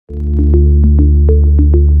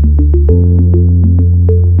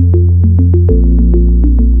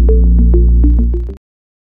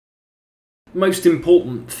most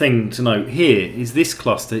important thing to note here is this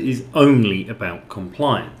cluster is only about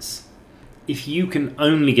compliance. If you can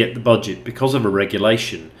only get the budget because of a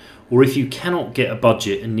regulation, or if you cannot get a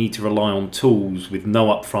budget and need to rely on tools with no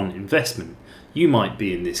upfront investment, you might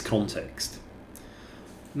be in this context.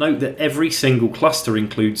 Note that every single cluster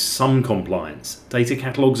includes some compliance. Data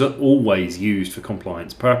catalogues are always used for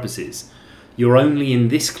compliance purposes. You're only in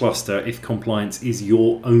this cluster if compliance is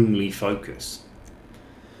your only focus.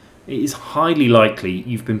 It is highly likely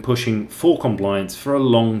you've been pushing for compliance for a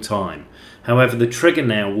long time. However, the trigger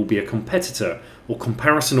now will be a competitor or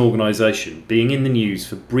comparison organisation being in the news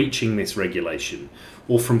for breaching this regulation,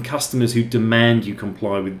 or from customers who demand you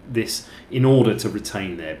comply with this in order to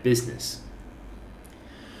retain their business.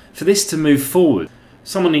 For this to move forward,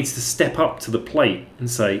 someone needs to step up to the plate and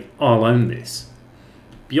say, I'll own this.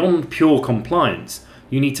 Beyond pure compliance,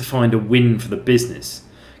 you need to find a win for the business.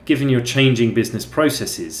 Given your changing business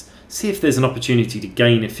processes, see if there's an opportunity to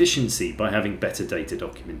gain efficiency by having better data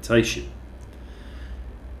documentation.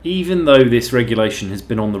 Even though this regulation has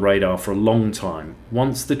been on the radar for a long time,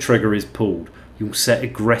 once the trigger is pulled, you'll set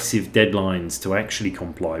aggressive deadlines to actually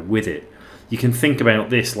comply with it. You can think about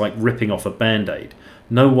this like ripping off a band-aid.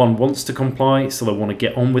 No one wants to comply, so they want to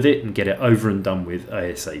get on with it and get it over and done with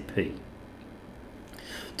ASAP.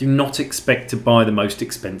 Do not expect to buy the most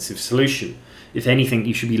expensive solution. If anything,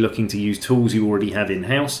 you should be looking to use tools you already have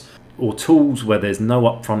in-house, or tools where there's no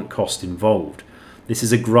upfront cost involved. This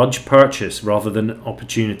is a grudge purchase rather than an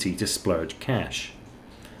opportunity to splurge cash.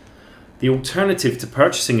 The alternative to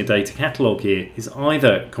purchasing a data catalogue here is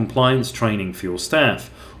either compliance training for your staff,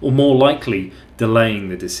 or more likely, delaying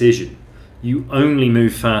the decision. You only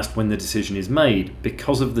move fast when the decision is made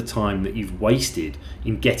because of the time that you've wasted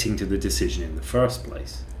in getting to the decision in the first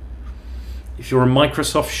place. If you're a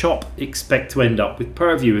Microsoft shop, expect to end up with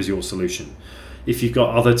Purview as your solution. If you've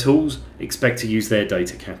got other tools, expect to use their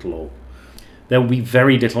data catalogue. There will be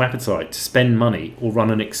very little appetite to spend money or run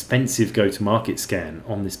an expensive go-to-market scan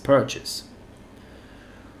on this purchase.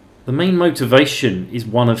 The main motivation is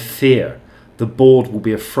one of fear. The board will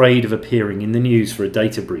be afraid of appearing in the news for a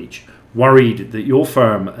data breach, worried that your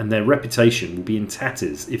firm and their reputation will be in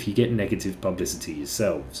tatters if you get negative publicity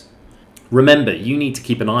yourselves. Remember, you need to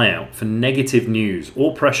keep an eye out for negative news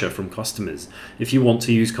or pressure from customers if you want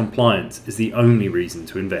to use compliance as the only reason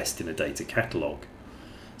to invest in a data catalogue.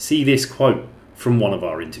 See this quote from one of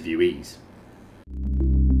our interviewees.